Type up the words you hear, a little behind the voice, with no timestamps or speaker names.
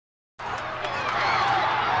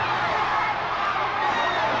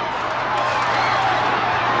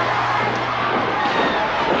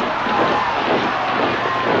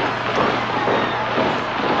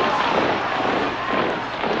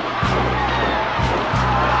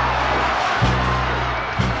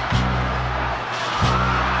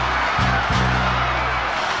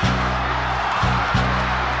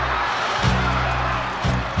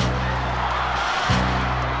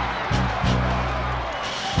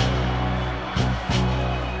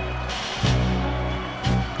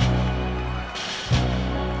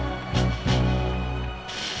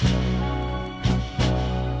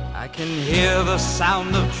hear the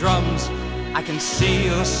sound of drums, I can see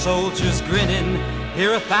the soldiers grinning,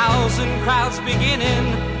 hear 1,000 crowds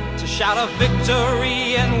beginning to shout of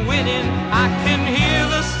victory and winning. I can hear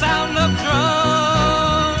the sound of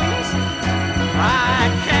drums,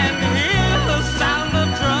 I can hear the sound of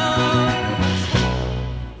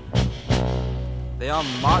drums. They are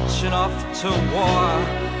marching off to war,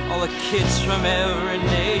 all the kids from every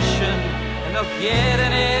nation, and they'll get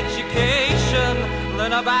an education,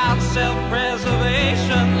 learn about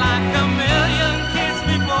self-preservation like a million kids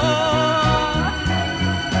before,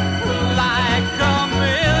 like a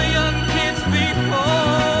million kids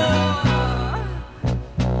before.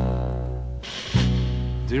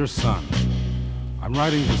 Dear son, I'm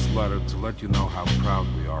writing this letter to let you know how proud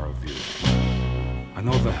we are of you. I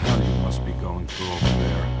know the hell you must be going through over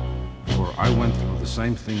there, for I went through the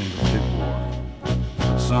same thing in the big war.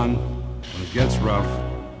 But son, when it gets rough,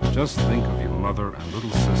 just think of your mother and little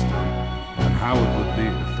sister and how it would be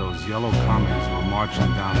if those yellow commies were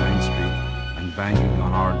marching down Main Street and banging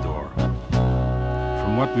on our door.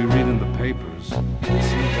 From what we read in the papers, it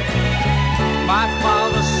seems that my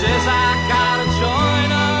father says I gotta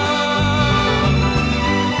join up,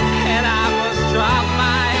 and I must drop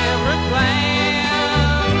my airplane.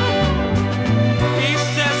 He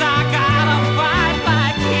says I gotta fight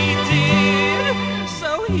like he did, so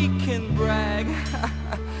he can brag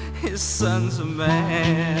his son's a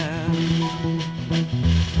man.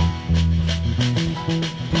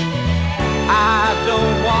 I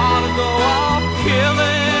don't wanna go off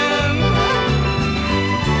killing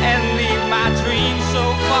and leave my dreams so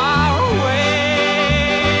far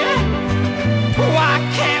away. Why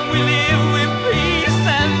can't we live with peace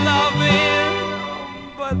and loving?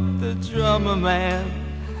 But the drummer man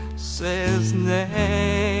says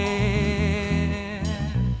nay.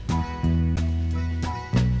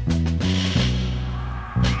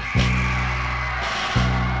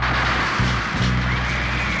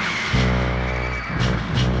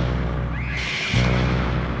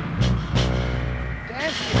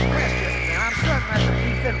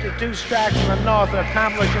 Two strikes from the north are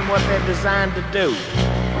accomplishing what they're designed to do.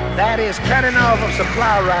 That is cutting off of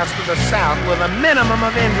supply routes to the south with a minimum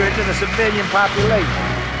of injury to the civilian population.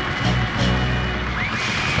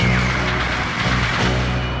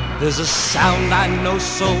 There's a sound I know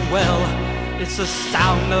so well. It's the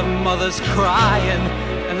sound of mothers crying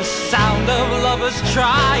and the sound of lovers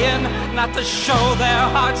trying not to show their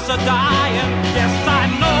hearts are dying. Yes, I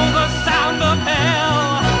know the sound of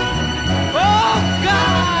hell. Oh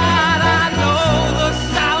God, I know the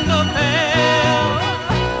sound of hell.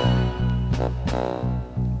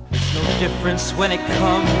 There's no difference when it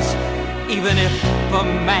comes, even if a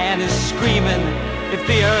man is screaming, if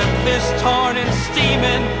the earth is torn and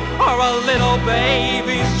steaming, or a little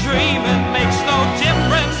baby's dreaming, makes no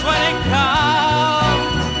difference when it comes.